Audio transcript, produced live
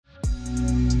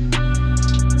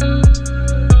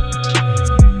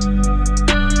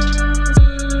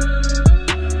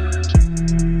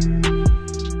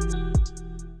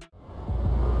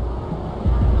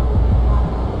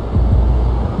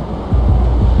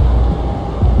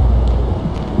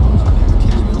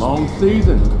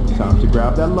season. Time to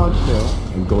grab that lunch pail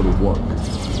and go to work.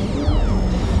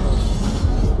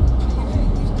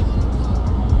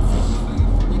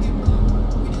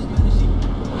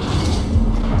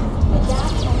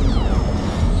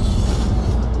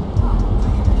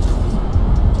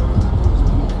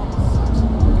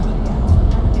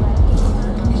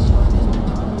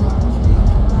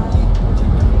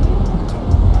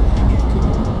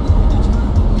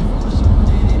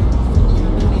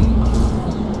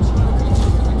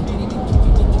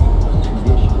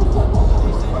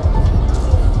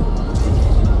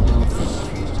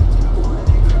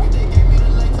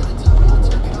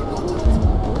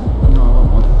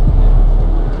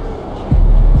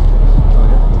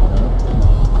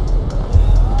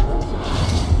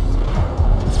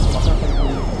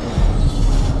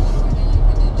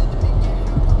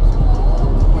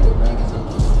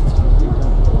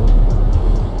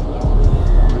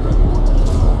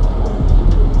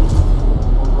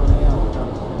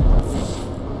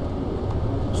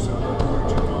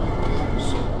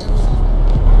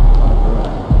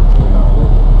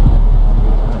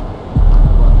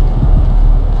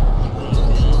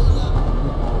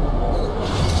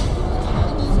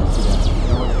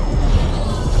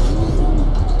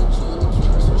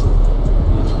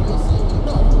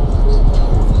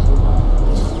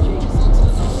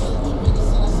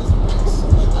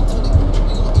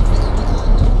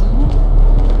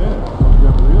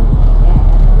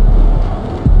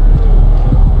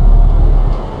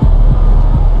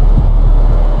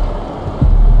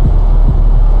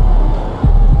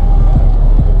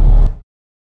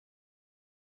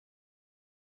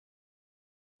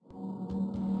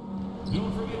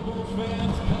 Don't forget, Bulls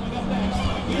fans, coming up next,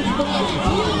 here's the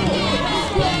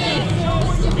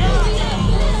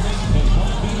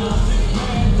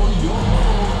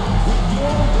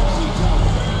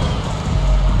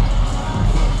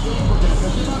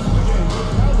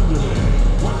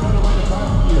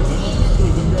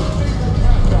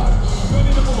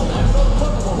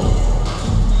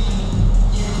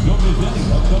Don't miss any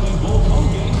upcoming Bulls home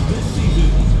games this season.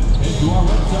 Head to our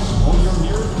website or your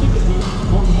nearest ticket booth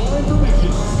for more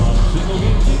information on single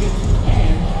game tickets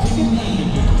and ticket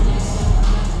management.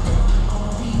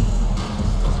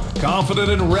 Confident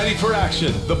and ready for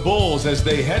action, the Bulls as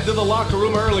they head to the locker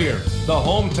room earlier. The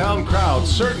hometown crowd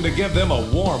certain to give them a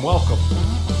warm welcome.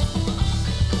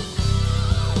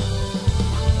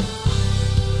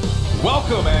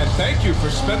 Welcome and thank you for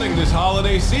spending this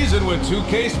holiday season with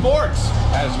 2K Sports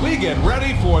as we get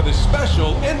ready for the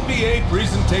special NBA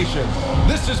presentation.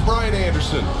 This is Brian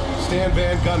Anderson, Stan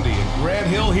Van Gundy, and Grant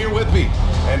Hill here with me.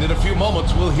 And in a few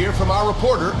moments, we'll hear from our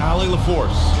reporter, Allie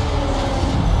LaForce.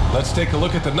 Let's take a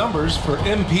look at the numbers for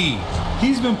MP.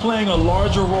 He's been playing a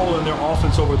larger role in their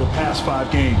offense over the past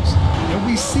 5 games. And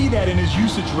we see that in his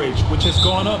usage rate, which has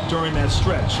gone up during that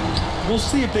stretch. We'll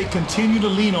see if they continue to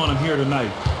lean on him here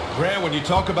tonight. Grant, when you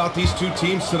talk about these two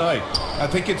teams tonight, I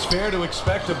think it's fair to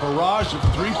expect a barrage of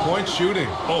three-point shooting.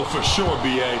 Oh, for sure,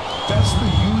 B.A. That's the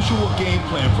usual game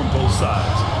plan from both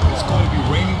sides. It's going to be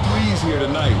raining threes here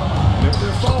tonight. And if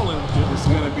they're falling, it's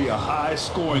going to be a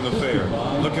high-scoring affair.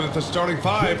 Looking at the starting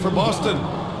 5 for Boston.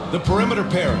 The perimeter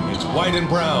pairing is White and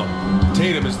Brown.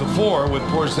 Tatum is the 4 with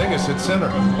Porzingis at center.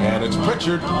 And it's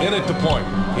Pritchard in at the point.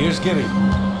 Here's Giddey.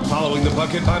 Following the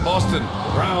bucket by Boston.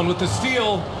 Brown with the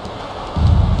steal.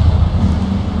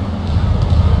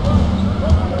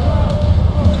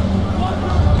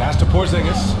 To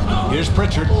Porzingis. Here's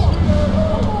Pritchard.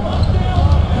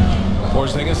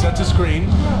 Porzingis sets a screen.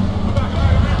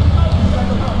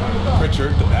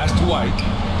 Pritchard, the pass to White.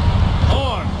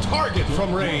 On target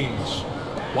from range.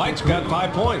 White's got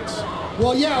 5 points.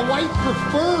 Well, yeah, White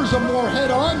prefers a more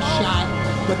head-on shot,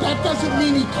 but that doesn't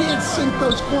mean he can't sink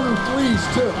those corner threes,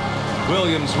 too.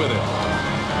 Williams with it.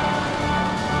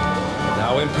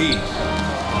 Now MP.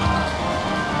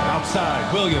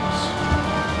 Outside, Williams.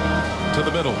 To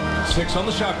the middle. 6 on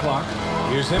the shot clock.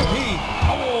 Here's MP.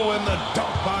 Oh, and the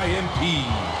dunk by MP.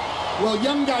 Well,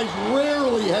 young guys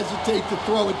rarely hesitate to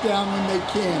throw it down when they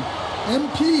can.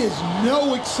 MP is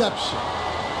no exception.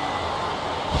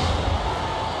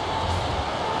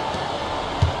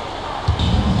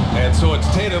 And so it's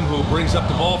Tatum who brings up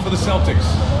the ball for the Celtics.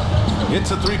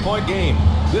 It's a 3-point game.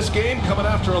 This game coming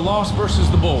after a loss versus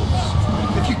the Bulls.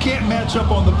 If you can't match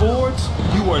up on the boards,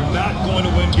 you are not going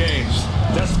to win games.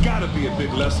 That's got to be a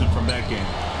big lesson from that game.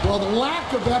 Well, the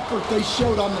lack of effort they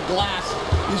showed on the glass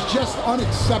is just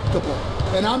unacceptable.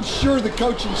 And I'm sure the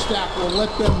coaching staff will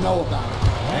let them know about it.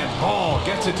 And Ball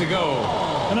gets it to go.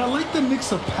 And I like the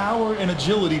mix of power and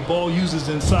agility Ball uses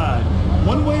inside.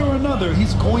 One way or another,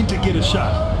 he's going to get a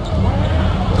shot.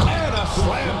 And a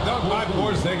Slam dunk by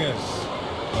Porzingis.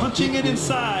 Punching it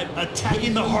inside,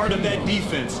 attacking the heart of that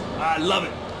defense. I love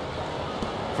it.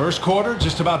 First quarter,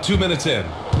 just about 2 minutes in.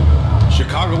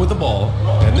 Chicago with the ball,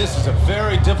 and this is a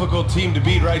very difficult team to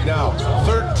beat right now.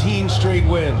 13 straight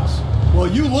wins. Well,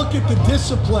 you look at the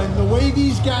discipline, the way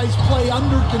these guys play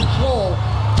under control.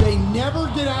 They never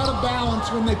get out of balance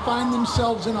when they find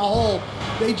themselves in a hole.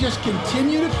 They just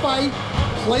continue to fight,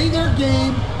 play their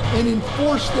game, and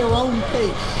enforce their own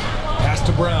pace. Pass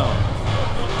to Brown.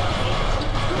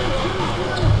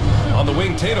 On the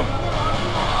wing, Tatum.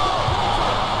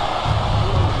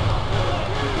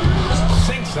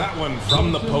 Sinks that one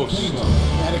from the post.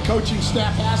 And the coaching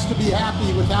staff has to be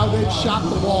happy with how they've shot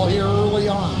the ball here early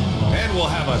on. And we'll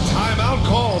have a timeout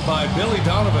called by Billy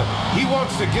Donovan. He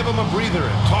wants to give him a breather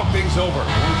and talk things over.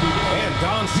 And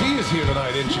Don C is here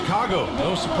tonight in Chicago.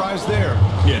 No surprise there.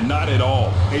 Yeah, not at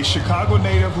all. A Chicago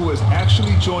native who has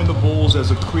actually joined the Bulls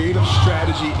as a creative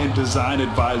strategy and design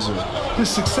advisor. His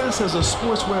success as a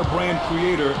sportswear brand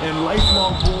creator and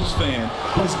lifelong Bulls fan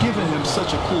has given him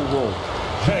such a cool role.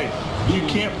 Hey, you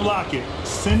can't block it.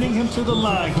 Sending him to the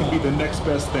line can be the next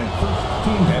best thing.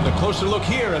 And a closer look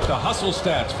here at the hustle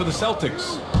stats for the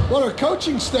Celtics. Well, our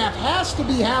coaching staff has to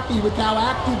be happy with how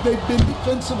active they've been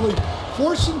defensively,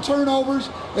 forcing turnovers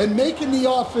and making the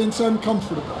offense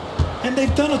uncomfortable. And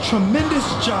they've done a tremendous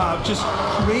job just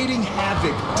creating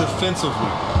havoc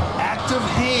defensively. Active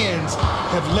hands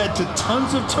have led to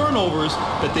tons of turnovers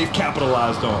that they've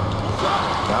capitalized on.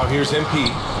 Now here's MP.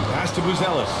 Pass to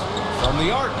Buzelis. From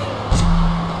the arc.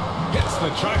 Hits the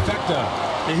trifecta.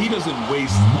 And he doesn't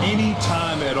waste any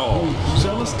time at all.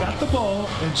 Buzelis got the ball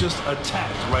and just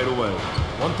attacked right away.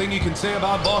 One thing you can say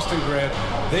about Boston, Grant,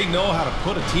 they know how to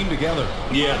put a team together.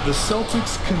 Yeah, the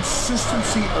Celtics'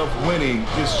 consistency of winning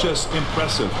is just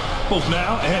impressive, both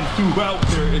now and throughout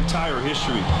their entire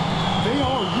history. They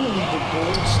are really the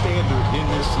gold standard in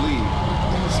this league,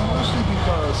 and it's mostly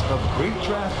because of great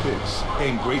draft picks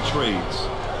and great trades.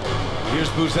 Here's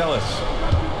Buzelis.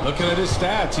 Looking at his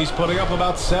stats, he's putting up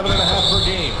about 7.5 per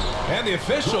game. And the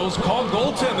officials called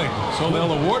goaltending, so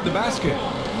they'll award the basket.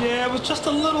 Yeah, it was just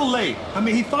a little late. I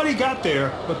mean, he thought he got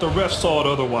there, but the ref saw it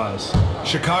otherwise.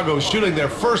 Chicago shooting their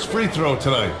first free throw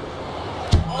tonight.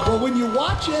 Well, when you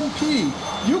watch MP,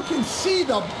 you can see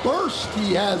the burst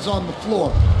he has on the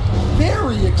floor.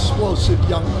 Very explosive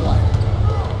young player.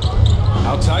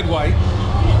 Outside White.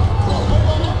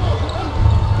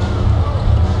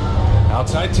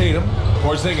 Outside Tatum.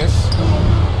 Porzingis.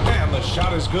 And the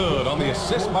shot is good on the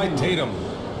assist by Tatum.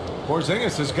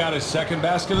 Porzingis has got his second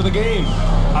basket of the game.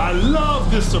 I love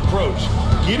this approach.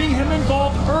 Getting him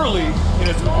involved early, and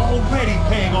it's already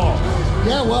paying off.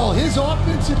 Yeah, well, his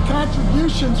offensive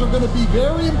contributions are going to be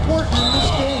very important in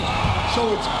this game.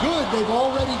 So it's good they've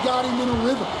already got him in a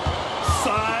rhythm.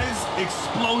 Size,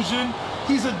 explosion.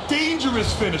 He's a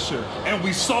dangerous finisher, and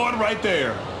we saw it right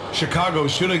there. Chicago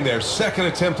shooting their second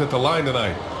attempt at the line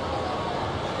tonight.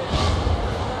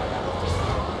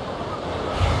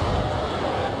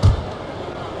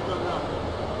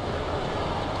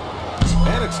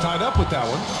 And it's tied up with that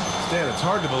one. Stan, it's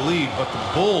hard to believe, but the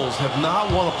Bulls have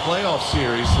not won a playoff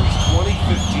series since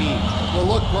 2015. Well,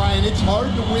 look, Brian, it's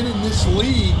hard to win in this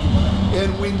league.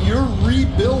 And when you're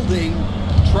rebuilding,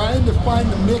 trying to find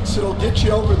the mix that'll get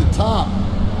you over the top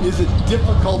is a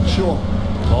difficult chore.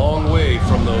 Long way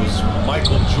from those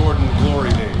Michael Jordan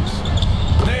glory days.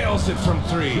 Nails it from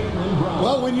three.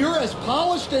 Well, when you're as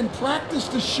polished and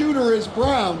practiced a shooter as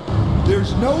Brown,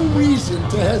 there's no reason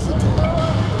to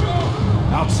hesitate.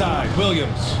 Outside,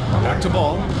 Williams. Back to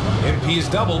ball. MP's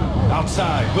double.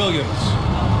 Outside, Williams.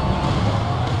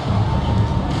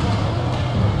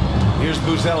 Here's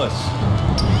Buzelis.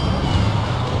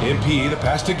 MP, the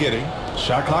pass to Giddey.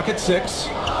 Shot clock at 6.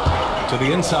 To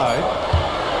the inside.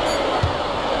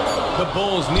 The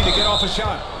Bulls need to get off a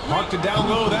shot. Marked it down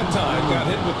low that time. Got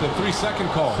hit with the 3-second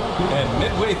call. And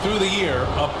midway through the year,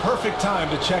 a perfect time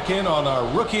to check in on our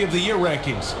Rookie of the Year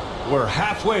rankings. We're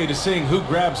halfway to seeing who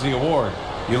grabs the award.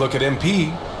 You look at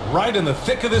MP, right in the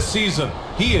thick of this season.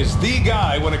 He is the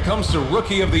guy when it comes to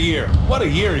Rookie of the Year. What a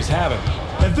year he's having.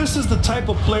 And this is the type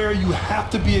of player you have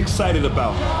to be excited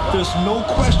about. There's no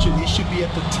question he should be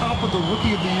at the top of the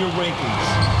Rookie of the Year rankings.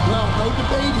 Well, no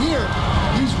debate here.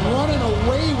 He's running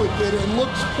away with it and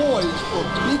looks poised for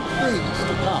big things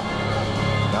to come.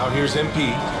 Now here's MP.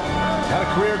 Had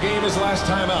a career game his last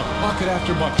time out. Bucket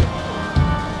after bucket.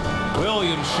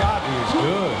 Williams' shot is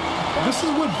good. This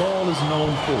is what Ball is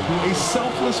known for. A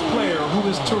selfless player who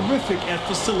is terrific at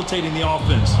facilitating the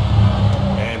offense.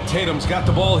 And Tatum's got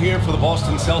the ball here for the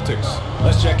Boston Celtics.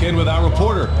 Let's check in with our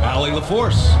reporter, Allie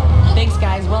LaForce. Thanks,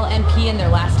 guys. Well, MP in their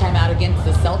last time out against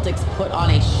the Celtics put on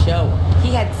a show.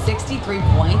 He had 63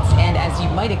 points, and as you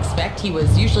might expect, he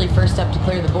was usually first up to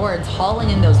clear the boards, hauling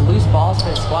in those loose balls for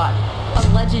the squad. A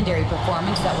legendary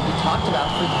performance that will be talked about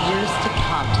for years to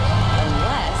come,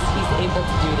 unless he's able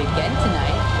to do it again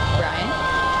tonight. Brian?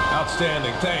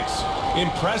 Outstanding, thanks.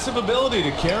 Impressive ability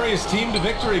to carry his team to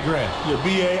victory, Grant. Yeah,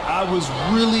 BA, I was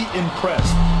really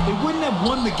impressed. They wouldn't have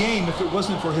won the game if it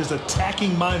wasn't for his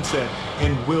attacking mindset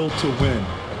and will to win.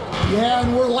 Yeah,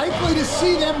 and we're likely to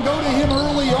see them go to him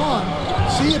early on.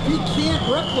 See if he can't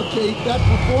replicate that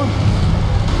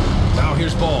performance. Now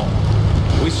here's Ball.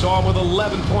 We saw him with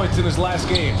 11 points in his last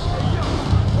game.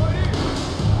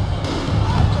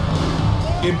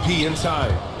 MP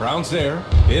inside. Brown's there.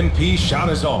 MP shot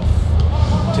is off.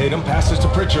 Tatum passes to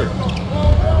Pritchard.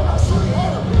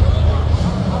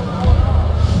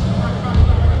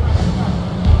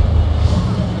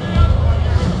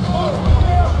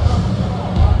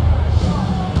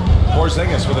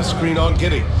 Porzingis with a screen on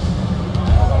Giddey.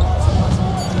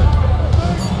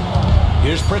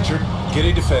 Here's Pritchard.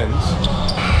 Giddey defends.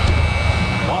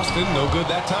 Boston, no good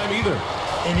that time either.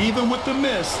 And even with the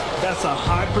miss, that's a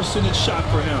high percentage shot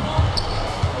for him.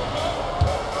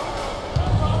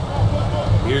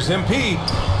 Here's MP.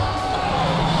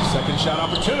 Second shot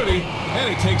opportunity, and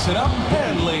he takes it up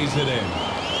and lays it in.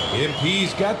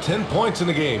 MP's got 10 points in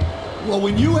the game. Well,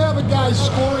 when you have a guy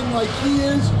scoring like he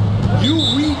is, you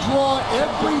redraw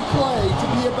every play to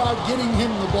be about getting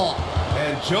him the ball.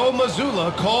 And Joe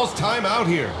Mazzulla calls timeout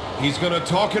here. He's going to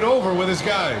talk it over with his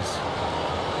guys.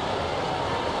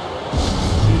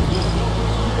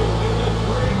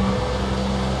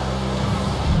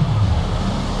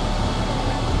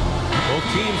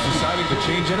 Teams deciding to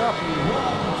change it up.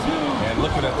 And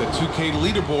looking at the 2K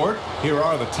leaderboard, here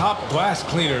are the top glass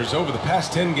cleaners over the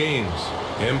past 10 games.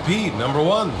 MP, number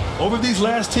 1. Over these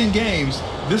last 10 games,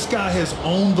 this guy has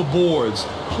owned the boards,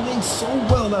 playing so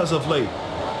well as of late.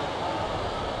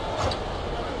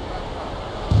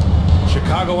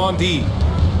 Chicago on D.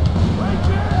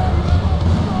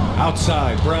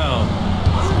 Outside, Brown.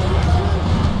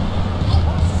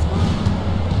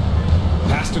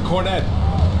 Pass to Cornette.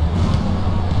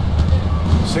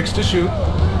 6 to shoot.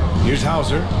 Here's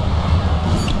Hauser.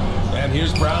 And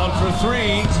here's Brown for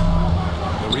 3.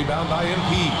 The rebound by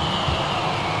MP.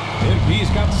 MP's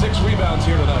got 6 rebounds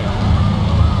here tonight.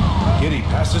 Giddey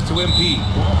passes to MP.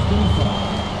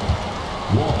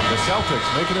 The Celtics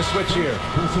making a switch here.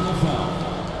 Personal foul.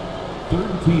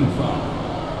 Third team foul.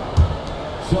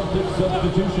 Celtics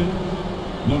substitution.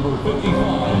 Number 55.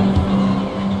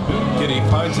 Giddey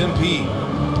finds MP.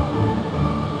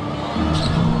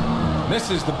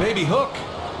 Misses the baby hook.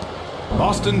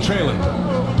 Boston trailing.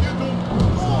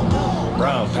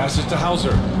 Brown passes to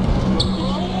Hauser.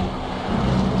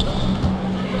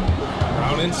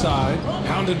 Brown inside.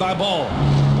 Pounded by Ball.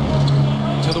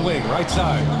 To the wing, right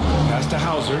side. Pass to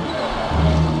Hauser.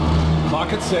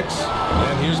 Clock at 6.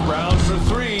 And here's Brown for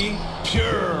 3.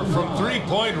 Pure from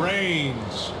three-point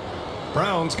range.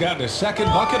 Brown's gotten his second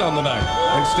bucket on the night.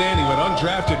 And Stanley went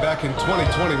undrafted back in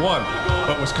 2021.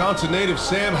 But Wisconsin native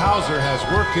Sam Hauser has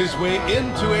worked his way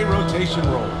into a rotation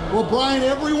role. Well, Brian,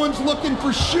 everyone's looking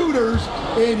for shooters,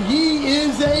 and he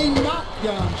is a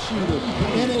knockdown shooter.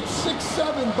 And at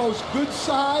 6'7", boasts good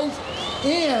size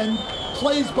and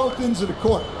plays both ends of the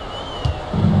court.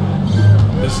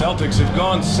 The Celtics have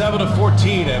gone 7 of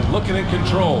 14 and looking in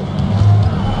control.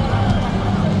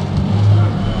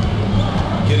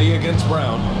 Giddey against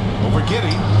Brown. Over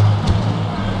Giddey.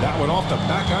 That one off the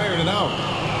back iron and out.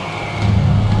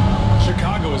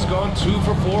 Chicago has gone 2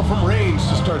 for 4 from range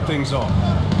to start things off.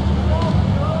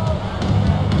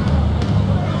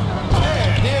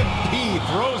 And MP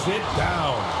throws it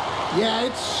down. Yeah,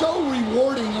 it's so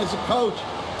rewarding as a coach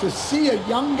to see a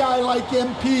young guy like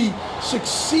MP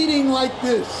succeeding like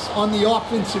this on the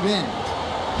offensive end.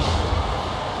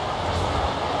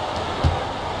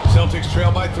 Celtics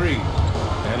trail by 3.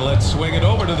 And let's swing it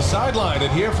over to the sideline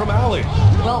and hear from Allie.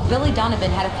 Well, Billy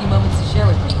Donovan had a few moments to share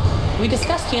with me. We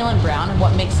discussed Jaylen Brown and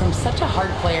what makes him such a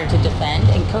hard player to defend,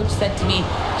 and Coach said to me,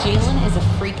 Jaylen is a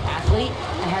freak athlete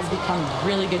and has become a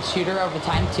really good shooter over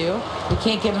time too. We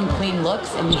can't give him clean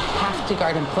looks, and we have to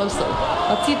guard him closely.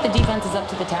 Let's see if the defense is up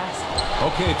to the task.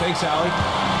 Okay, thanks, Allie.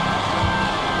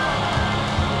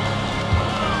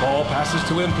 Ball passes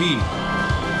to MP.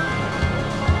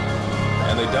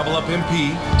 And they double up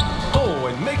MP. Oh,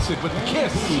 and makes it with the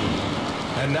kiss.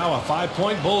 And now a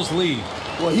 5-point Bulls lead.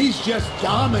 Well, he's just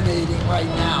dominating right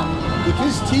now. If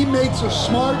his teammates are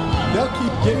smart, they'll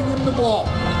keep getting him the ball.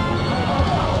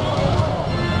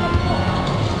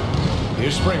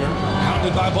 Here's Springer,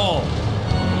 pounded by Ball.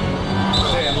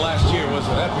 And last year was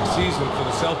an epic season for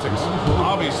the Celtics,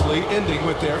 obviously ending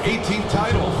with their 18th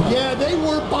title. Yeah, they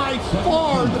were by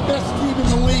far the best team in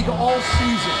the league all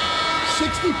season.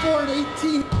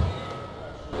 64-18.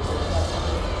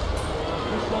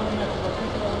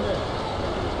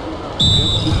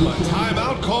 A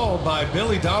timeout called by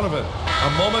Billy Donovan. A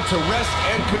moment to rest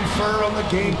and confer on the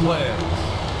game plan.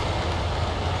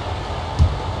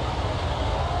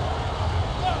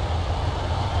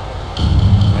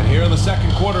 And here in the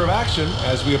second quarter of action,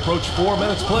 as we approach 4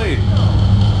 minutes played.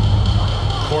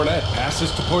 Cornet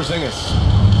passes to Porzingis.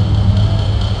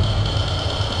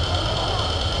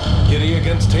 Giddey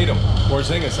against Tatum.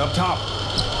 Porzingis up top.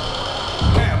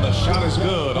 And the shot is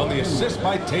good on the assist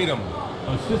by Tatum.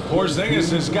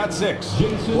 Porzingis has got 6.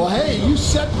 Well, hey, you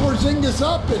set Porzingis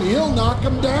up and he'll knock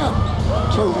him down.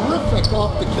 Terrific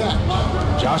off the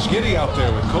catch. Josh Giddey out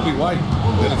there with Kobe White.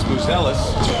 Then it's Moose Ellis.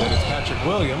 Then it's Patrick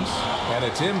Williams. And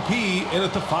it's MP in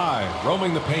at the 5,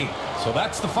 roaming the paint. So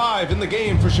that's the 5 in the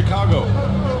game for Chicago.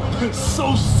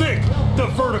 So sick, the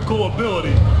vertical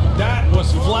ability. That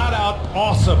was flat out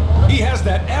awesome. He has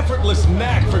that effortless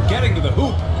knack for getting to the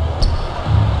hoop.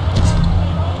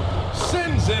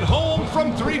 Sends it home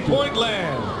from three-point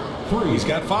land. He's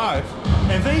got 5.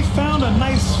 And they found a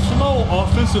nice flow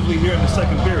offensively here in the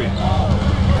second period.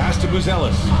 Pass to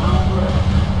Buzelis.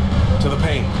 To the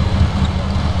paint.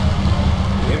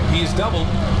 MP's doubled.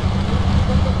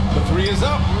 The 3 is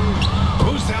up.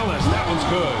 Buzelis, that one's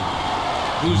good.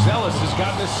 Buzelis has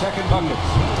gotten his second bucket.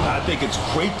 I think it's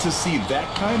great to see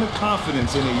that kind of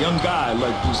confidence in a young guy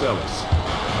like Buzelis.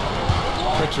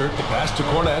 Pritchard, the pass to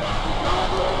Cornet.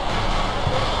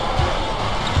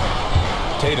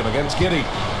 Tatum against Giddey.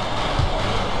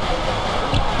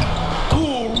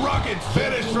 Ooh, rugged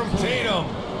finish from Tatum.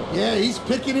 Yeah, he's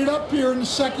picking it up here in the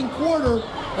second quarter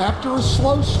after a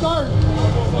slow start.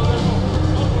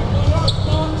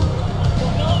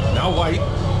 Now White,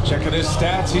 checking his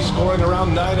stats. He's scoring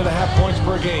around 9.5 points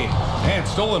per game. And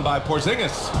stolen by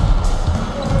Porzingis.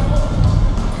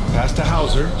 Pass to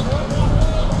Hauser.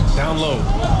 Down low.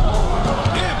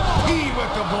 MP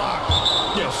with the block.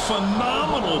 Yeah,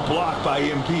 phenomenal block by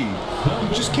MP.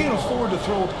 You just can't afford to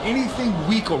throw anything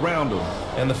weak around him.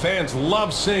 And the fans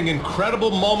love seeing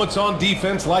incredible moments on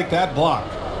defense like that block.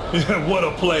 Yeah, what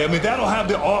a play. I mean, that'll have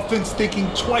the offense thinking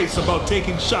twice about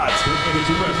taking shots in his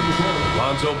presence.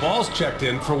 Lonzo Ball's checked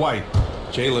in for White.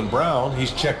 Jaylen Brown,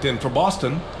 he's checked in for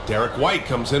Boston. Derek White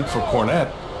comes in for Cornet.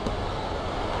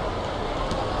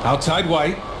 Outside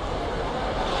White.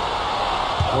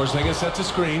 Porzingis sets a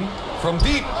screen from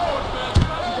deep.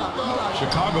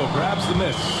 Chicago grabs the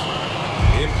miss.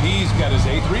 MP's got his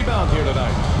 8th rebound here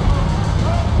tonight.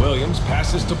 Williams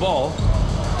passes to Ball.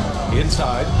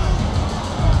 Inside.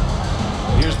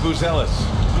 Here's Buzelis.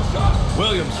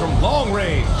 Williams from long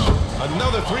range.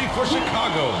 Another 3 for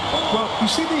Chicago. Well, you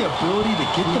see the ability to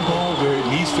get the ball where it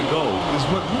needs to go is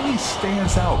what really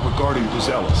stands out regarding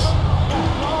Buzelis.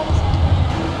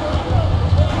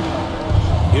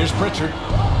 Here's Pritchard.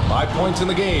 5 points in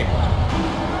the game.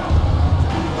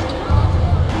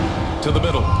 To the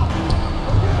middle.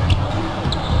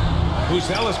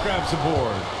 Buzelis grabs the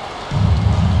board.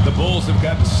 The Bulls have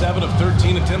gotten 7 of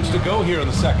 13 attempts to go here in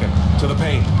the second. To the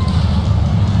paint.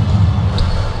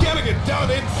 Getting it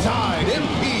done inside.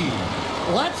 MP.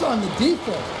 Well, that's on the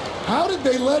defense. How did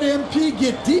they let MP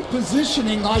get deep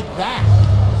positioning like that?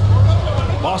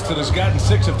 Boston has gotten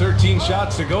 6 of 13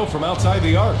 shots to go from outside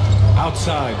the arc.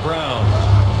 Outside, Brown.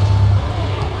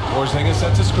 Porzingis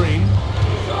sets a screen.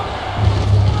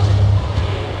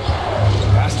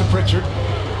 Pass to Pritchard.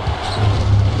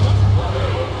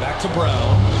 Back to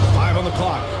Brown. 5 on the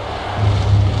clock.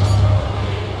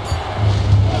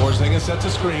 Porzingis sets a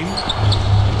screen.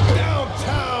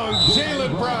 Downtown,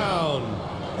 Jaylen Brown.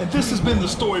 And this has been the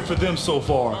story for them so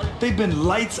far. They've been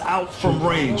lights out from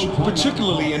range,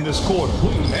 particularly in this quarter.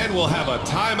 And we'll have a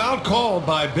timeout called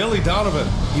by Billy Donovan.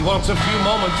 He wants a few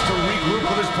moments to regroup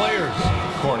with his players.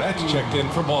 Cornet's checked in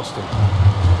for Boston.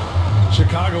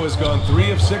 Chicago has gone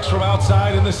 3 of 6 from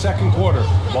outside in the second quarter.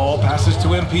 Ball passes to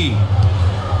MP.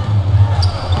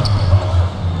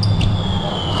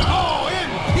 Oh,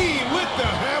 MP with the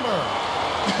hammer.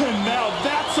 And now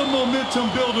that's a momentum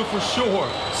builder for sure.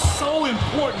 So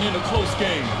important in a close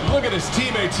game. Look at his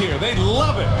teammates here. They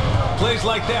love it. Plays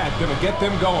like that gonna get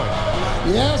them going.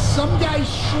 Yes, some guys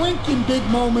shrink in big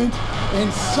moments,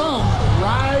 and some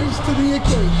rise to the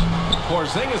occasion.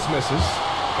 Porzingis misses.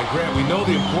 And Grant, we know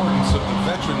the importance of the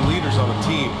veteran leaders on the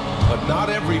team, but not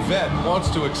every vet wants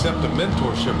to accept a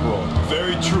mentorship role.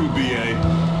 Very true, B.A.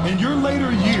 In your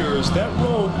later years, that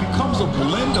role becomes a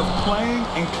blend of playing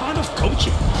and kind of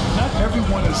coaching. Not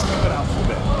everyone is cut out for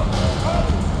that.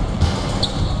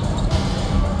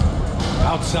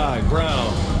 Outside,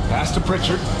 Brown. Pass to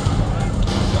Pritchard.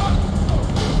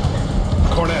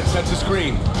 Cornette sets a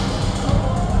screen.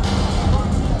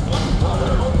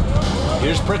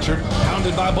 Here's Pritchard,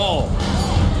 pounded by Ball.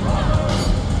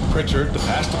 Pritchard, the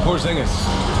pass to Porzingis.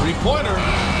 Three-pointer.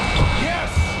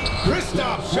 Yes!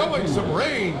 Kristaps showing some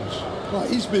range. Well,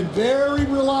 he's been very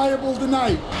reliable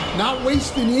tonight. Not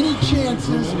wasting any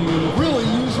chances, really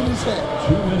using his head.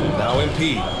 Now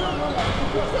MP.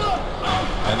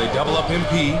 And they double up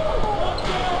MP.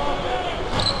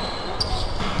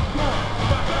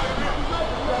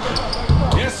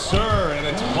 Yes, sir. And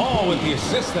it's Ball with the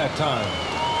assist that time.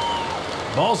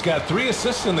 Ball's got 3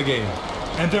 assists in the game.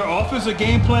 And their offensive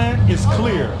game plan is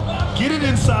clear. Get it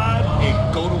inside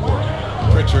and go to work.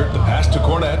 Pritchard, the pass to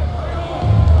Cornette.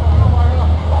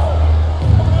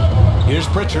 Here's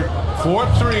Pritchard.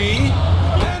 4-3.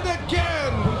 And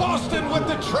again, Boston with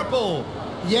the triple.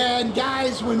 Yeah, and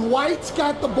guys, when White's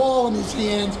got the ball in his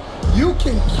hands, you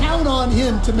can count on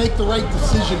him to make the right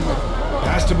decision with it.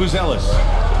 Pass to Buzelis.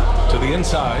 To the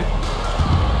inside.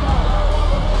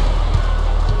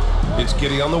 It's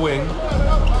Giddey on the wing.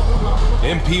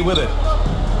 MP with it.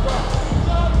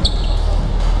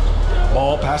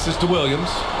 Ball passes to Williams.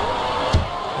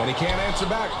 And he can't answer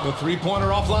back. The three-pointer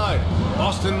offline.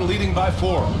 Boston leading by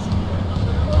 4.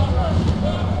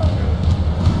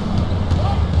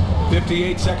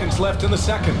 58 seconds left in the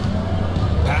second.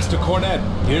 Pass to Cornette.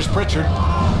 Here's Pritchard.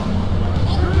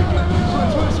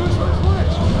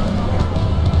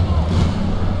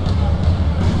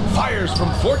 Fires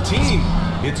from 14.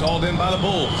 It's hauled in by the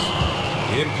Bulls.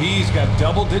 MP's got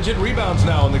double-digit rebounds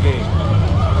now in the game.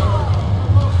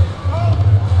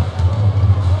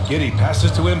 Giddey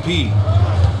passes to MP.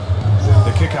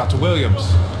 The kick out to Williams.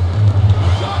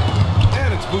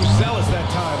 And it's Buzelis that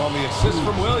time on the assist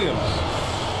from Williams.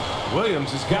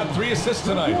 Williams has got 3 assists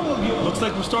tonight. Looks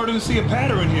like we're starting to see a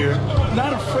pattern here.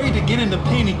 Not afraid to get in the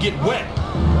paint and get wet.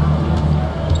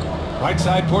 Right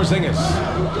side, Porzingis.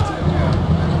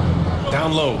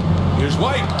 Down low. Here's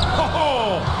White.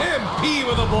 Oh, MP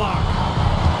with a block.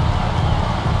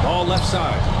 Ball left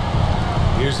side.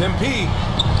 Here's MP.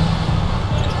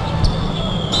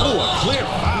 Oh, a clear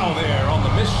foul there on the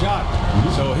missed shot.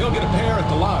 So he'll get a pair at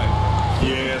the line.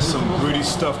 Yeah, some gritty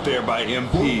stuff there by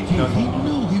MP. Now, he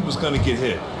knew he was going to get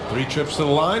hit. 3 trips to the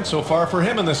line so far for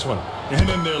him in this one. And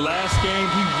in their last game,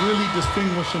 he really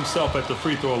distinguished himself at the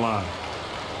free throw line.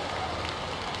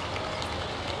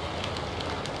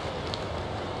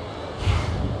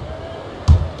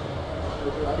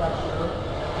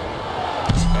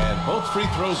 And both free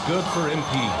throws good for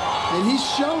MP. And he's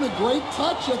shown a great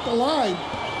touch at the line.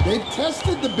 They've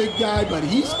tested the big guy, but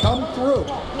he's come through.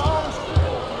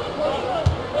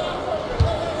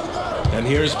 And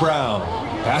here's Brown.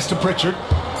 Pass to Pritchard.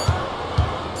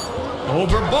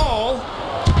 Over Ball.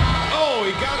 Oh,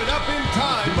 he got it up in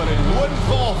time, but it wouldn't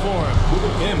fall for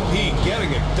him. MP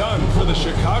getting it done for the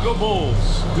Chicago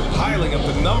Bulls. Piling up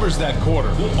the numbers that quarter.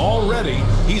 Already,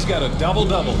 he's got a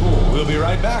double-double. We'll be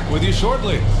right back with you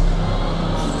shortly.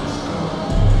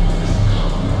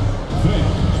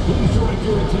 Please direct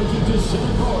your attention to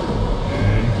center court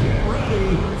and get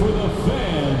ready for the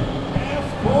fan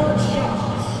half-court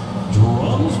shots.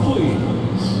 Drums,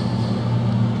 please.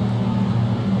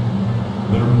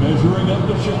 They're measuring up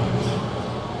the shots.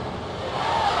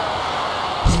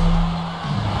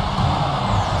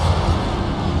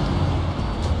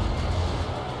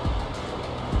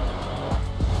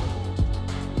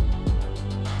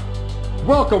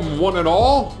 Welcome, one and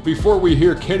all. Before we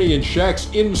hear Kenny and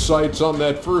Shaq's insights on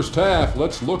that first half,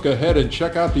 let's look ahead and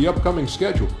check out the upcoming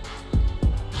schedule.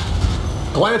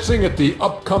 Glancing at the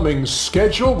upcoming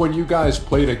schedule when you guys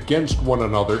played against one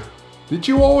another, did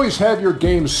you always have your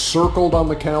games circled on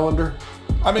the calendar?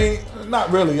 I mean, not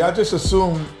really. I just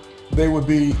assumed they would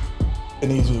be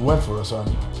an easy win for us,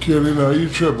 honey. Kenny, now you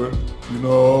tripping. You know,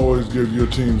 I always give your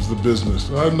teams the business.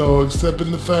 I know, except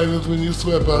in the finals when you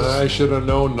swept us. I should have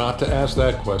known not to ask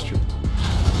that question.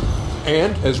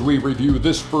 And as we review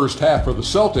this first half for the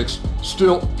Celtics,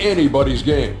 still anybody's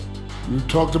game. We've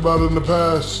talked about it in the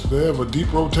past. They have a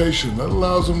deep rotation. That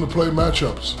allows them to play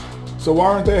matchups. So why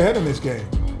aren't they ahead in this game?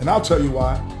 And I'll tell you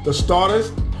why. The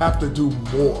starters have to do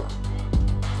more.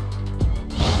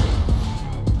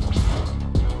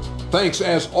 Thanks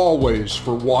as always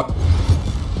for watching.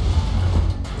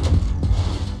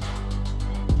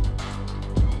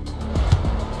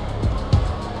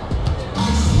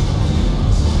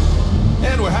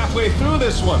 halfway through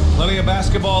this one. Plenty of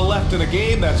basketball left in a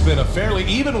game that's been a fairly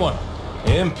even one.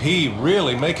 MP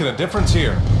really making a difference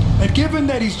here. And given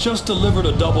that he's just delivered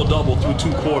a double-double through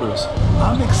 2 quarters,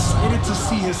 I'm excited to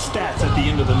see his stats at the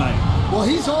end of the night. Well,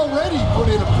 he's already put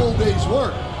in a full day's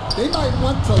work. They might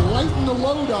want to lighten the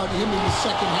load on him in the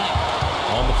second half.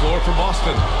 On the floor for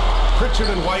Boston, Pritchard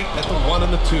and White at the 1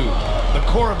 and the 2. The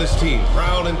core of this team,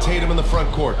 Brown and Tatum in the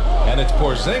front court. And it's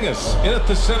Porzingis in at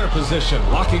the center position,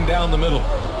 locking down the middle.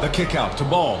 The kick out to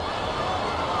Ball.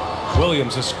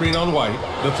 Williams a screen on White.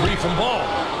 The 3 from Ball.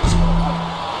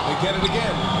 They get it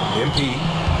again. MP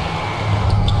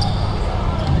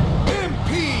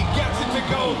gets it to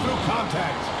go through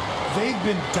contact. They've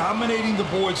been dominating the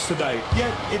boards tonight,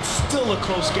 yet it's still a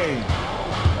close game.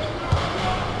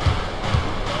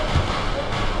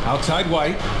 Outside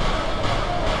White.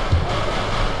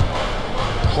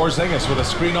 Porzingis with a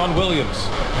screen on Williams.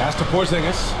 Pass to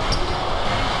Porzingis.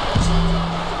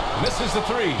 Misses the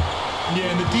 3. Yeah,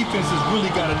 and the defense has really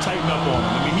got to tighten up on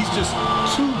him. I mean, he's just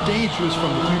too dangerous from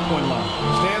the three-point line.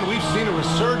 Stan, we've seen a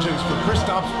resurgence for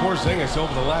Kristaps Porzingis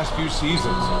over the last few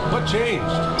seasons. What changed?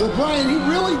 Well, Brian, he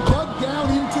really dug down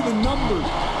into the numbers,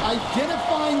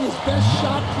 identifying his best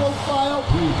shot profile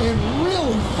and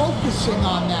really focusing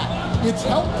on that. It's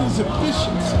helped his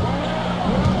efficiency.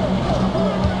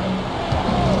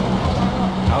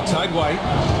 Outside White.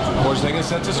 Porzingis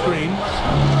sets a screen.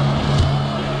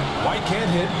 White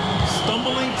can't hit.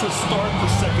 Stumbling to start the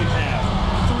second half.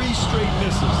 3 straight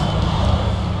misses.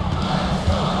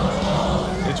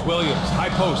 It's Williams, high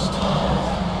post.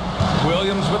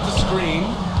 Williams with the screen.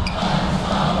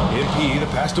 MP, the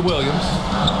pass to Williams.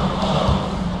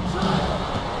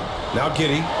 Now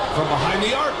Giddey from behind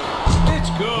the arc. It's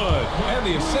good. And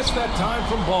the assist that time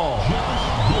from Ball.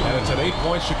 And it's an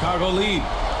 8-point Chicago lead.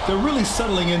 They're really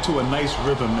settling into a nice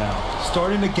rhythm now,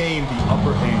 starting to gain the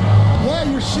upper hand. Yeah,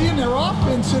 you're seeing their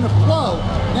offense in a flow.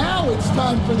 Now it's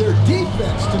time for their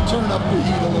defense to turn up the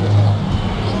heat a little more.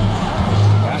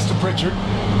 Pass to Pritchard.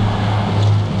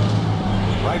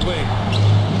 Right wing.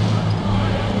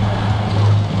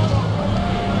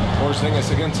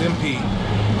 Porzingis against MP.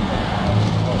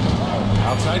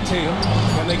 Outside Tatum.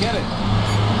 Can they get it?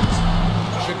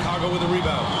 Chicago with a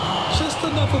rebound. Just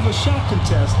enough of a shot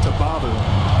contest to bother him.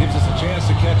 Gives us a chance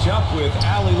to catch up with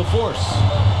Allie LaForce.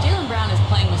 Jaylen Brown is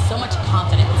playing with so much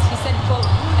confidence. He said, quote,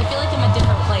 "I feel like I'm a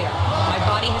different player. My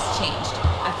body has changed.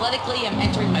 Athletically, I'm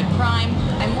entering my prime.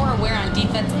 I'm more aware on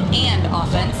defense and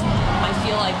offense. I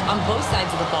feel like on both sides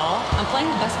of the ball, I'm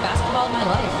playing the best basketball of my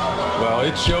life." Well,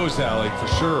 it shows, Allie, for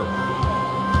sure.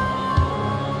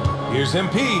 Here's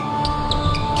MP.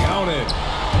 Counted.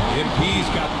 MP's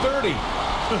got 30.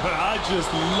 I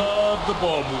just love the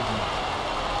ball movement.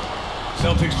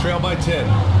 Celtics trail by 10.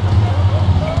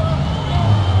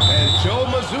 And Joe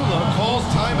Mazzulla calls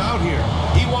timeout here.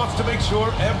 He wants to make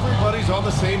sure everybody's on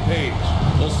the same page.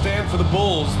 Will stand for the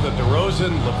Bulls. The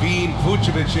DeRozan, Levine,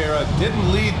 Vucevic era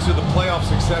didn't lead to the playoff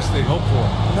success they hoped for.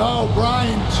 No,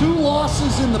 Brian, 2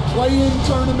 losses in the play-in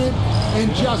tournament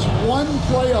and just 1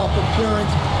 playoff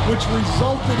appearance, which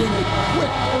resulted in a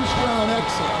quick first-round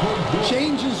exit.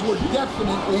 Changes were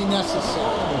definitely necessary.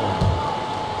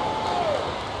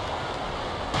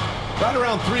 Right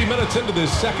around 3 minutes into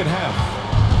this second half.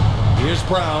 Here's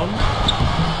Brown.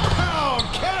 Brown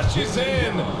cashes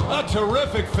in. A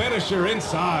terrific finisher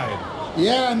inside.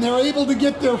 Yeah, and they're able to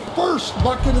get their first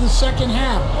bucket of the second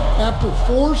half after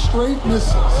 4 straight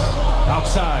misses.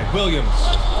 Outside, Williams.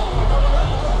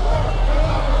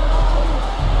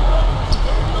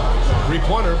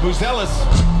 Three-pointer, Buzelis.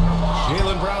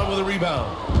 Jaylen Brown with a rebound.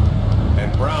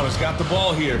 And Brown has got the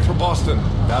ball here for Boston.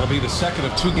 That'll be the second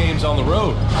of 2 games on the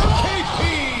road. KP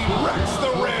wrecks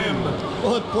the rim.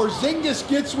 Well, if Porzingis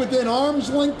gets within arm's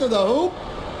length of the hoop,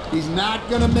 he's not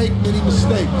going to make many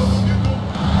mistakes.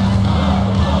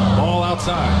 Ball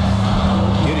outside.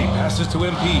 Giddey passes to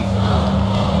MP.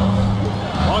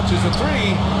 Launches a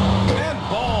 3. And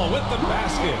Ball with the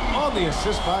basket on the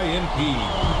assist by MP.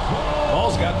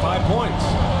 Ball's got 5 points.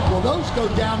 Well, those go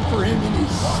down for him in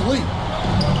his sleep.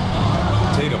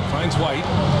 Tatum finds White.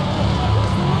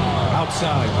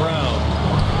 Outside, Brown.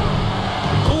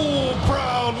 Oh,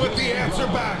 Brown with the answer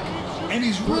back. And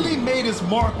he's really made his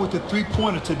mark with the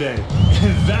three-pointer today.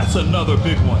 And that's another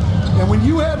big one. And when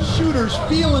you have shooters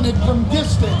feeling it from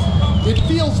distance, it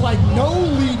feels like no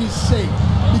lead is safe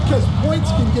because points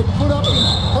can get put up in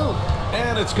a hurry.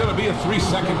 And it's going to be a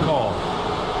 3-second call.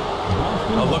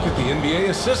 A look at the NBA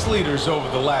assist leaders over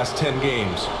the last 10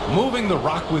 games. Moving the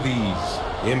rock with ease.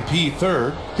 MP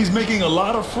third. He's making a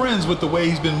lot of friends with the way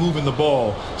he's been moving the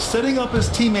ball, setting up his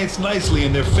teammates nicely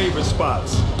in their favorite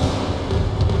spots.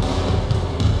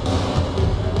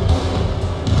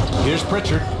 Here's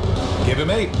Pritchard. Give him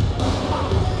 8.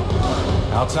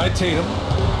 Outside Tatum.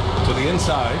 To the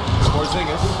inside.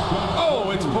 Porzingis. Oh,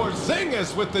 it's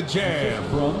Porzingis with the jam.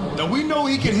 Now we know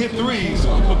he can hit threes,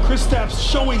 but Kristaps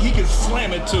showing he can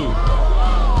slam it too.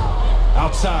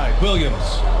 Outside, Williams.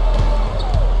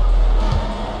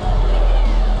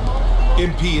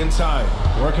 MP inside.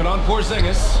 Working on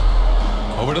Porzingis.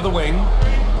 Over to the wing.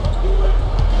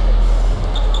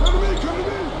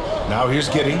 Now here's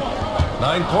Giddey.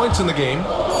 9 points in the game.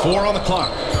 4 on the clock.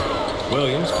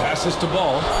 Williams passes to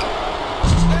Ball.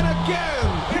 And again,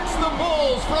 hits the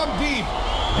Bulls from deep.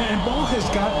 And Ball has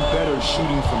gotten better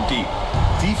shooting from deep.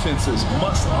 Defenses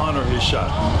must honor his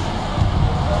shot.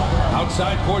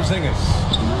 Outside Porzingis.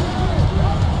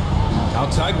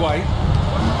 Outside White.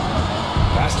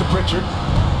 Pass to Pritchard.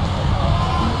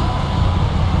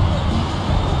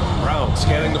 Brown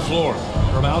scanning the floor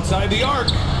from outside the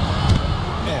arc.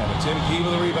 And it's MP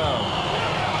with a rebound.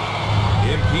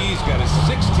 MP's got his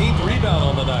 16th rebound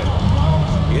on the night.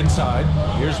 Inside,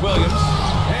 here's Williams.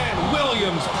 And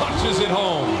Williams punches it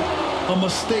home. A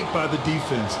mistake by the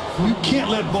defense. You can't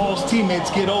let Ball's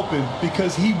teammates get open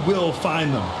because he will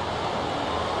find them.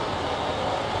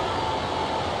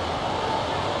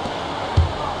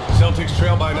 Celtics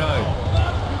trail by 9.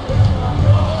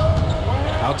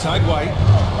 Outside White.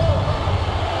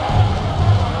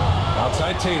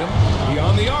 Outside Tatum.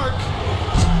 Beyond the arc.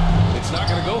 It's not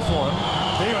going to go for him.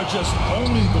 They are just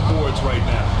owning the boards right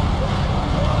now.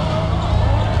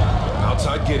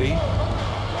 Outside Giddey.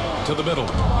 To the middle.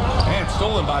 And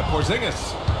stolen by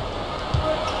Porzingis.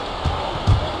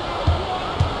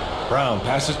 Brown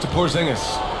passes to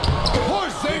Porzingis.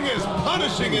 Porzingis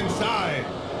punishing inside.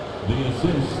 The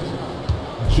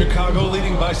assist. Chicago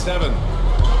leading by 7.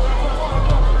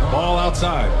 Ball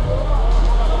outside.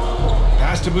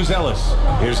 Pass to Buzelis.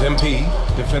 Here's MP.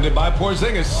 Defended by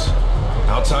Porzingis.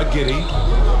 Outside Giddey.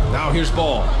 Now here's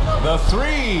Ball. The 3.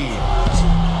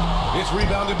 It's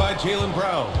rebounded by Jaylen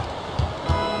Brown.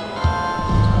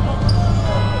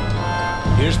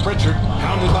 Here's Pritchard.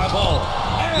 Pounded by Ball.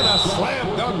 And a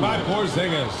slam dunk by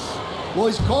Porzingis. Well,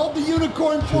 he's called the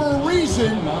unicorn for a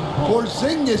reason.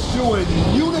 Porzingis doing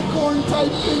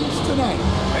unicorn-type things tonight.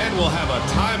 And we'll have a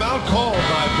timeout called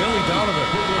by Billy Donovan.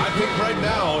 I think right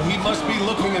now he must be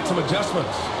looking at some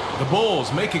adjustments. The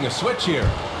Bulls making a switch here.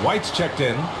 White's checked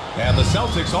in, and the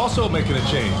Celtics also making a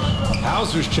change.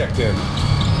 Hauser's checked in.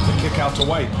 The kick out to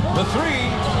White. The 3.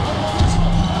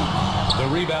 The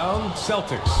rebound,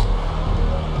 Celtics.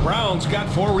 Brown's got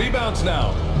 4 rebounds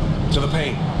now. To the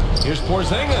paint. Here's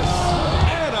Porzingis.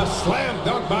 And a slam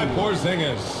dunk by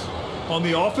Porzingis. On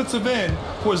the offensive end,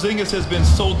 Porzingis has been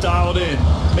so dialed in,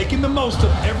 making the most of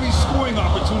every scoring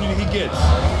opportunity he gets.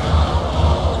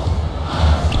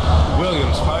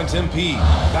 Williams finds MP.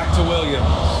 Back to Williams.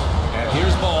 And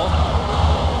here's Ball.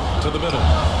 To the middle.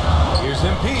 Here's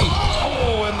MP.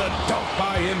 Oh, and the dunk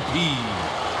by MP.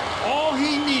 All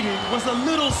he needed was a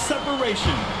little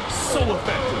separation. So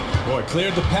effective. Boy,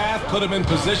 cleared the path, put him in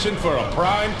position for a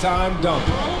prime-time dunk.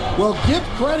 Well, give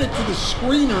credit to the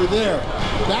screener there.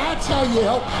 That's how you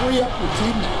help free up your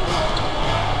teammates.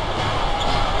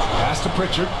 Pass to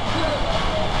Pritchard.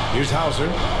 Here's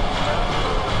Hauser.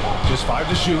 Just 5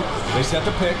 to shoot. They set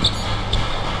the pick.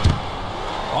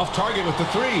 Off target with the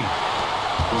 3.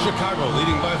 Chicago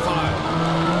leading by 5.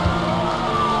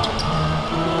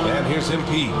 And here's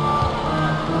MP.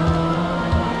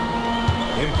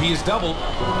 MP is doubled.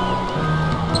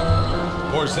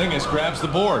 Porzingis grabs the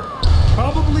board.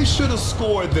 Probably should have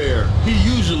scored there. He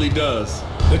usually does.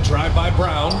 The drive by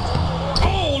Brown.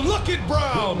 Oh, look at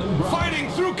Brown fighting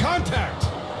through contact.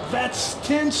 That's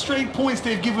 10 straight points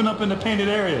they've given up in the painted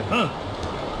area.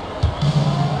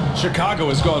 Chicago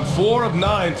has gone 4 of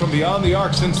 9 from beyond the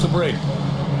arc since the break.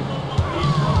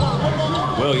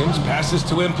 Williams passes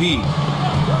to MP.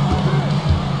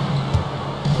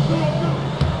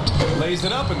 Lays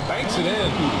it up and banks it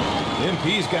in.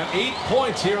 MP's got 8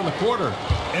 points here in the quarter.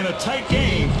 In a tight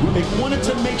game, they wanted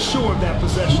to make sure of that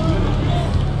possession.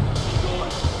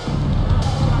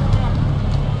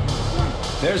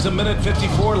 There's a minute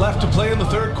 54 left to play in the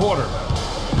third quarter.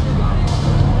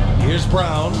 Here's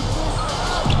Brown.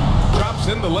 Drops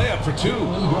in the layup for 2.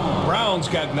 Brown's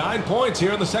got 9 points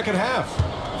here in the second half.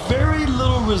 Very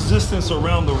little resistance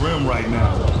around the rim right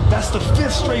now. That's the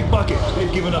 5th straight bucket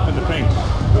they've given up in the paint.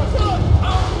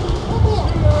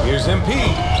 Here's MP.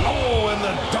 Oh, and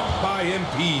the dunk by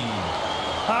MP.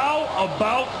 How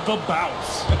about the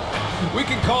bounce? We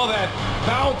can call that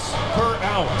bounce per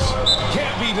ounce.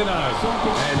 Can't be denied.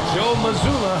 And Joe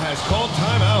Mazzulla has called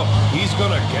timeout. He's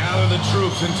going to gather the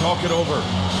troops and talk it over.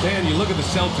 Stan, you look at the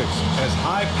Celtics, as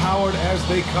high-powered as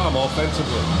they come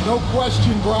offensively. No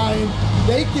question, Brian.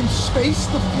 They can space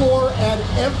the floor at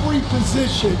every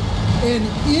position, and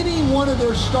any one of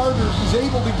their starters is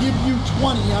able to give you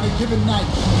 20 on a given night.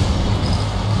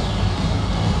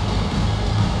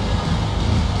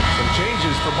 Some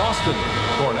changes for Boston.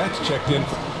 Cornette's checked in.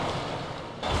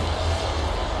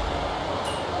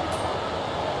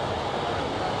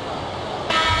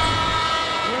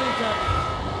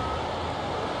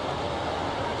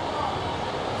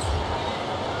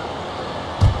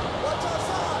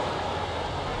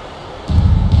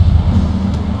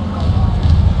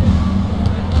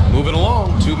 Moving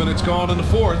along, 2 minutes gone in the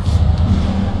fourth.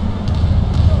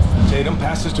 Tatum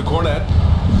passes to Cornette.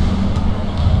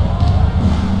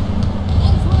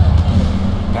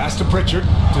 Pass to Pritchard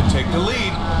to take the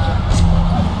lead.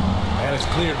 And it's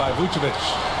cleared by Vucevic.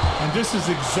 And this is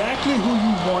exactly who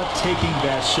you want taking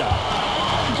that shot.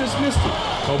 You just missed it.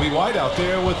 Kobe White out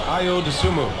there with Ayo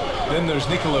Dosunmu. Then there's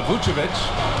Nikola Vucevic.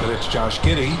 Then it's Josh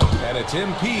Giddey. And it's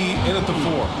MP in at the 4.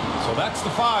 So that's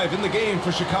the 5 in the game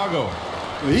for Chicago.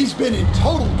 He's been in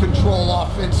total control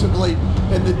offensively,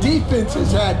 and the defense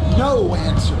has had no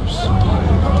answers.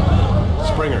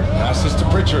 Springer passes to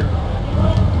Pritchard.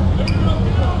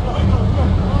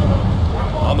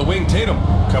 On the wing, Tatum,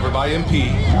 covered by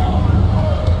MP.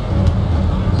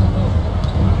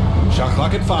 Shot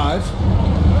clock at 5.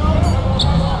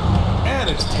 And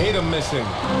it's Tatum missing.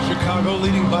 Chicago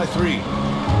leading by 3.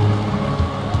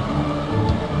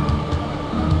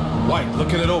 White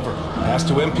looking it over. Pass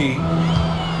to MP.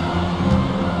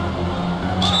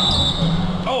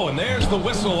 Oh, and there's the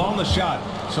whistle on the shot.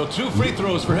 So 2 free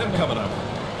throws for him coming up.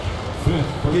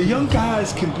 The young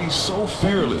guys can be so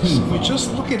fearless. I mean,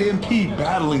 just look at MP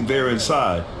battling there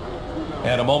inside.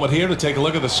 And a moment here to take a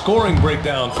look at the scoring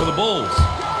breakdown for the Bulls.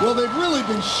 Well, they've really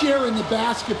been sharing the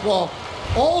basketball.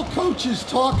 All coaches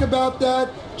talk about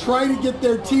that, try to get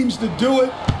their teams to do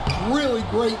it. Really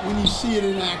great when you see it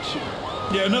in action.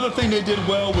 Yeah, another thing they did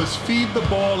well was feed the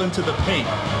ball into the paint.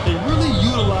 They really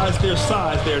utilized their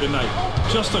size there tonight.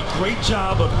 Just a great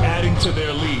job of adding to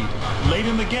their lead. Late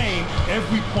in the game,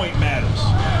 every point matters.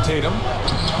 Tatum.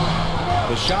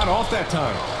 The shot off that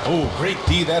time. Oh, great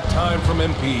D that time from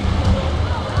MP.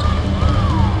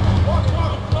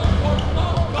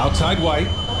 Outside White.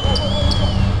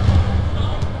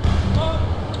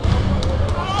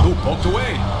 Ooh, poked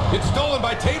away. It's stolen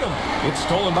by Tatum. It's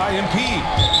stolen by MP.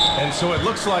 And so it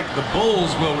looks like the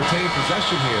Bulls will retain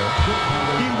possession here.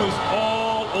 He was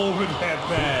all over that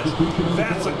pass.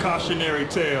 That's a cautionary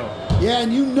tale. Yeah,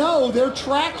 and you know they're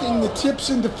tracking the tips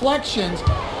and deflections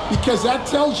because that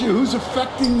tells you who's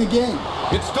affecting the game.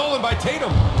 It's stolen by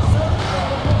Tatum.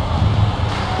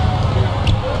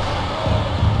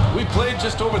 We played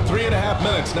just over 3.5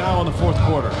 minutes now in the fourth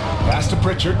quarter. Pass to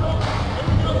Pritchard.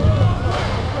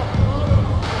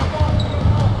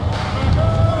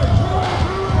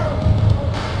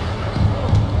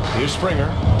 Here's Springer,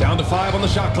 down to 5 on the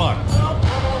shot clock.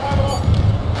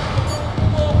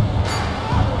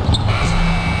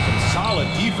 Some solid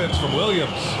defense from Williams.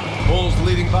 Bulls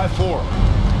leading by 4.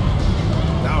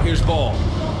 Now here's Ball.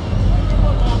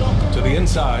 To the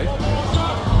inside.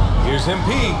 Here's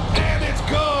MP, and it's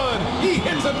good! He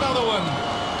hits another one!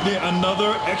 Yeah,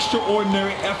 another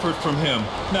extraordinary effort from him.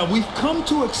 Now, we've come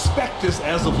to expect this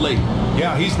as of late.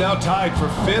 Yeah, he's now tied for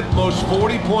 5th most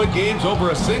 40-point games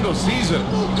over a single season,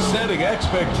 setting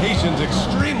expectations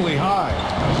extremely high.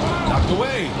 Knocked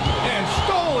away and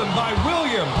stolen by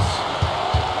Williams.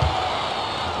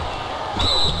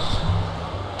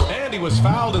 And he was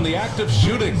fouled in the act of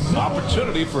shooting.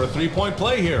 Opportunity for a 3-point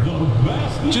play here.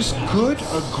 Just good,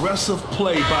 aggressive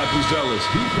play by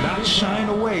Buzelis. Not shying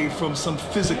away from some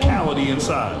physicality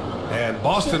inside. And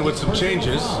Boston with some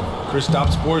changes.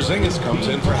 Kristaps Porzingis comes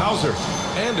in for Hauser.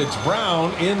 And it's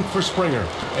Brown in for Springer.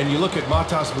 And you look at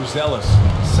Matas Buzelis.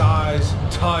 Size,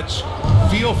 touch,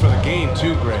 feel for the game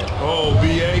too, Grant. Oh,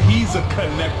 B.A., he's a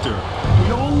connector.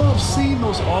 We all love seeing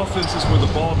those offenses where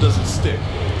the ball doesn't stick.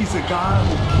 He's a guy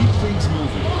who will keep things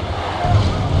moving.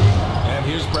 And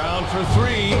here's Brown for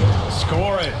 3.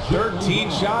 Score it.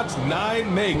 13 shots,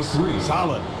 9 makes.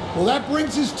 Solid. Well, that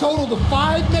brings his total to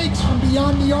 5 makes from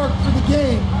beyond the arc for the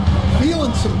game.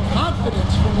 Feeling some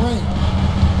confidence from range.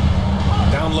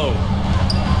 Down low.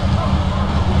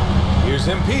 Here's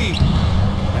MP.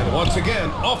 And once again,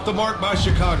 off the mark by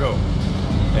Chicago.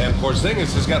 And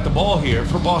Porzingis has got the ball here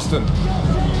for Boston.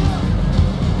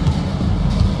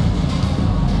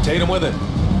 Tatum with it.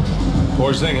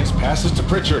 Porzingis passes to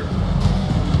Pritchard.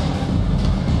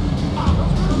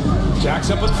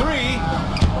 Jacks up a three.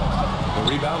 The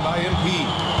rebound by MP.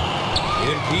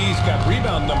 MP's got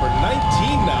rebound number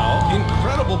 19 now.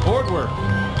 Incredible board work.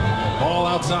 Ball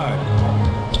outside.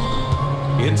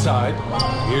 Inside.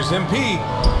 Here's MP.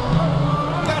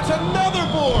 That's another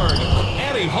board.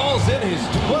 And he hauls in his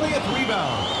 20th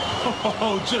rebound.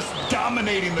 Oh, just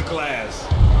dominating the glass.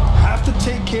 Have to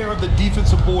take care of the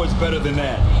defensive boards better than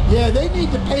that. Yeah, they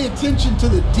need to pay attention to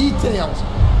the details.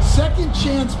 Second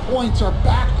chance points are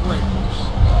backbreakers.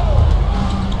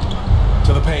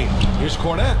 To the paint. Here's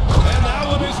Cornette. And that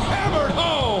one is hammered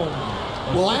home.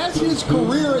 Well, as his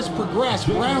career has progressed,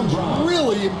 Brown's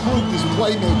really improved his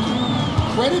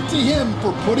playmaking. Credit to him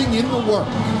for putting in the work.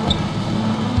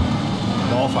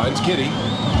 Ball finds Kitty.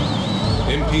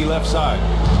 MP left side.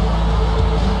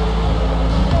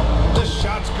 The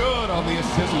shot's good on the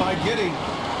assist by Giddy.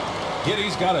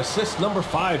 Giddy's got assist number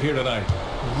 5 here tonight.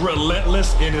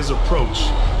 Relentless in his approach.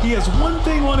 He has one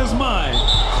thing on his mind: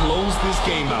 close this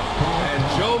game out. And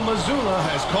Joe Mazzulla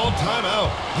has called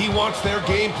timeout. He wants their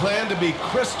game plan to be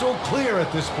crystal clear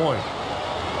at this point.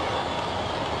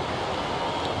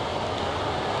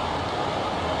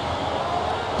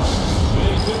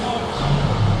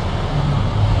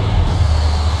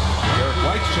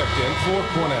 Checked in for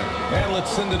Cornette. And let's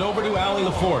send it over to Allie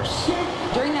LaForce.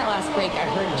 During that last break, I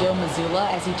heard Joe Mazzulla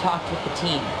as he talked with the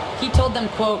team. He told them,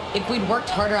 quote, "If we'd worked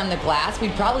harder on the glass,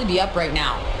 we'd probably be up right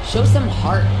now. Show some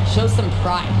heart. Show some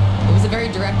pride." It was a very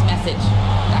direct message.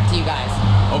 Back to you guys.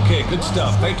 Okay, good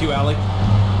stuff. Thank you, Allie.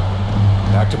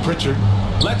 Back to Pritchard.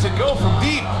 Lets it go from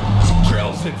deep.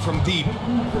 Drills it from deep.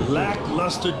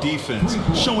 Lackluster defense,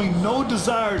 showing no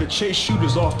desire to chase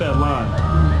shooters off that line.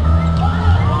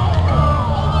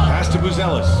 Pass to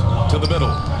Buzelis, to the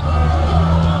middle.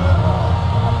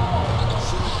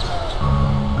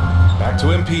 Back to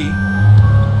MP.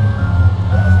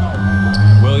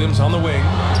 Williams on the wing.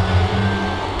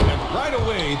 And right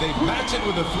away, they match it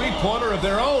with a three-pointer of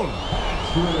their own.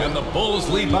 And the Bulls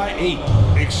lead by 8.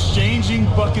 Exchanging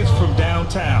buckets from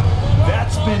downtown.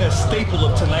 That's been a staple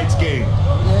of tonight's game.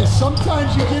 Yeah,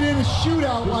 sometimes you get in a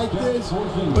shootout like this,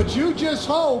 but you just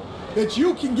hope that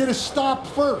you can get a stop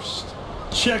first.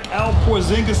 Check out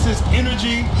Porzingis'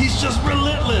 energy. He's just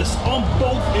relentless on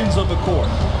both ends of the court.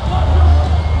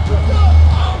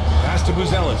 Pass to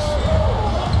Buzelis.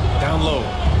 Down low.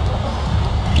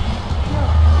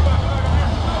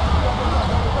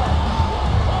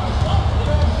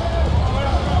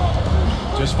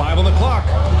 Just 5 on the clock.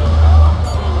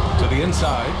 To the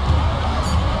inside.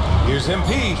 Here's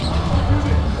MP.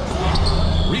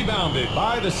 Rebounded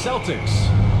by the Celtics.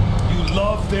 You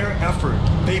love their effort.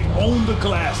 They've owned the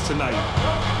glass tonight.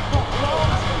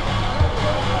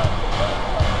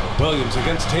 Williams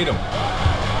against Tatum.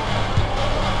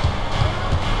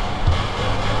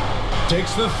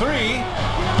 Takes the 3.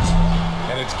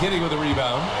 And it's Giddy with a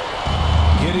rebound.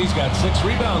 Giddy's got 6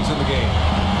 rebounds in the game.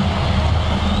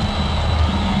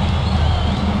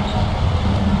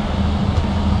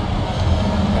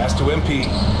 Pass to MP.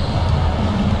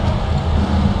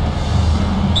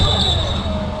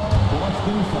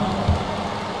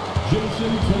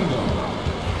 Jayson Tatum.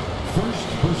 First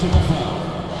personal foul.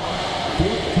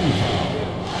 14 foul.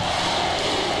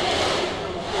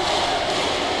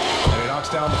 And he knocks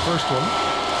down the first one.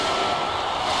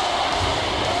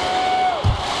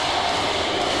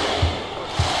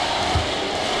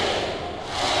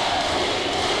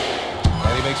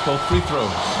 And he makes both free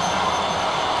throws.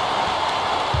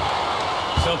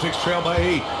 Celtics trail by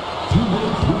 8. 2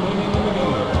 minutes remaining in the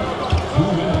game.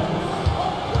 2 minutes.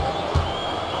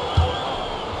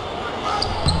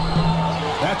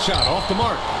 That shot off the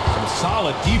mark. Some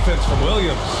solid defense from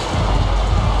Williams.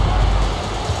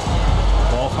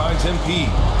 Ball finds MP.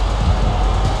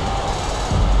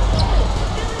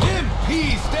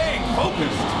 MP staying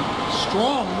focused.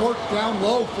 Strong work down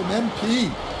low from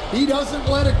MP. He doesn't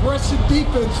let aggressive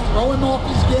defense throw him off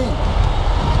his game.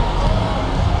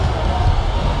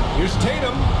 Here's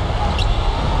Tatum.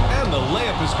 And the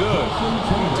layup is good.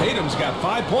 Tatum's got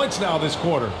 5 points now this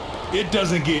quarter. It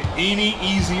doesn't get any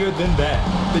easier than that.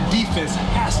 The defense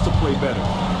has to play better.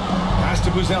 Pass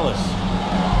to Buzelis.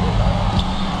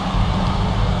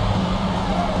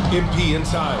 MP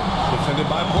inside. Defended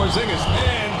by Porzingis.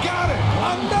 And got it!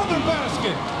 Another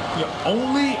basket! Yeah,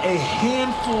 only a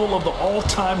handful of the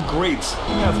all-time greats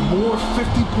have more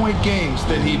 50-point games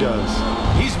than he does.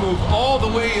 He's moved all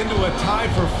the way into a tie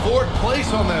for 4th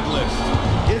place on that list.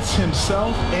 It's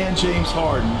himself and James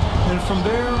Harden, and from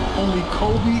there, only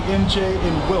Kobe, MJ,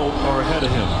 and Wilt are ahead of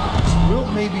him.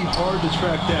 Wilt may be hard to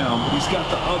track down, but he's got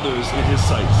the others in his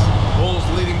sights. Bulls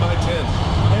leading by 10.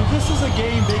 And this is a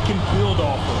game they can build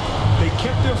off of. They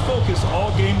kept their focus all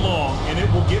game long, and it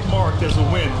will get marked as a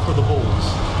win for the Bulls.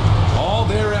 All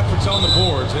their efforts on the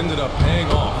boards ended up paying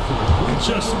off.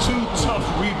 Just 2 tough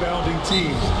rebounding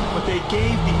teams, but they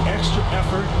gave the extra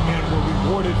effort and were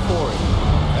rewarded for it.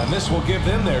 And this will give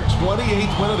them their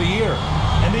 28th win of the year.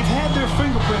 And they've had their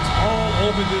fingerprints all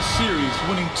over this series,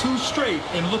 winning 2 straight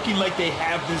and looking like they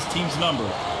have this team's number.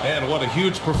 And what a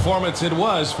huge performance it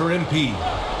was for MP.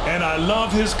 And I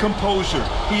love his composure.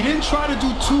 He didn't try to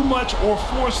do too much or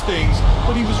force things,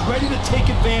 but he was ready to take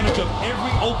advantage of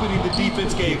every opening the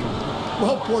defense gave him.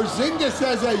 Well, Porzingis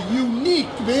has a unique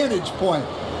vantage point,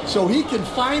 so he can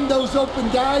find those open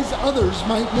guys others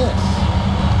might miss.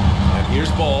 And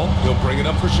here's Ball. He'll bring it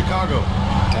up for Chicago.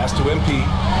 Pass to MP.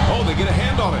 Oh, they get a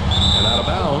hand on it. And out of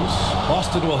bounds.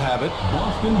 Boston will have it.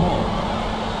 Boston ball.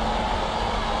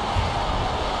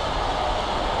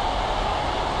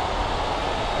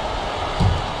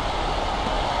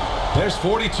 There's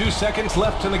 42 seconds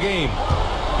left in the game.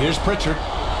 Here's Pritchard.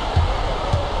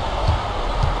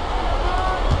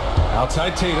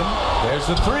 Outside Tatum. There's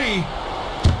the 3.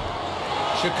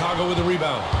 Chicago with a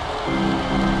rebound.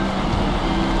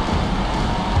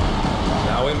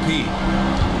 Now MP.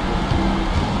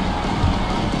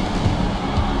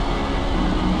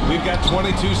 We've got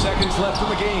 22 seconds left in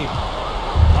the game.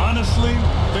 Honestly,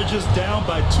 they're just down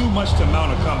by too much to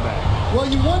mount a comeback. Well,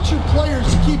 you want your players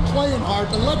to keep playing hard,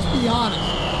 but let's be honest,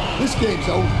 this game's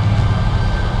over.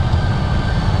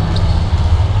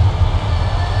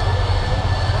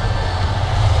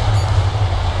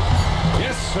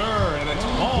 Yes, sir, and it's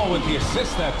Paul with the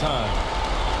assist that time.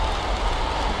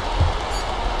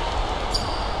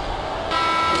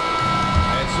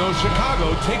 And so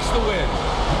Chicago takes the win.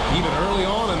 Even early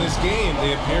on in this game,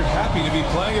 they appeared happy to be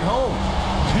playing at home.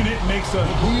 And it makes a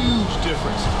huge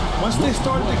difference. Once they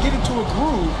started to get into a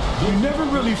groove, you never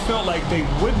really felt like they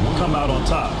wouldn't come out on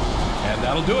top. And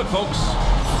that'll do it, folks.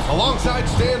 Alongside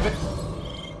Stan.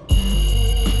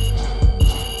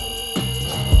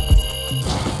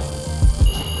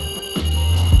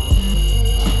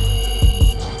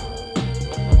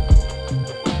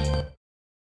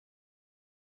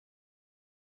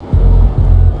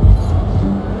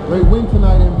 Great win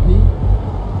tonight, MP.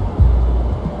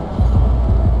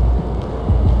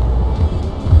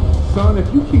 Son,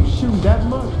 if you keep shooting that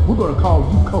much, we're going to call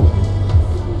you coach.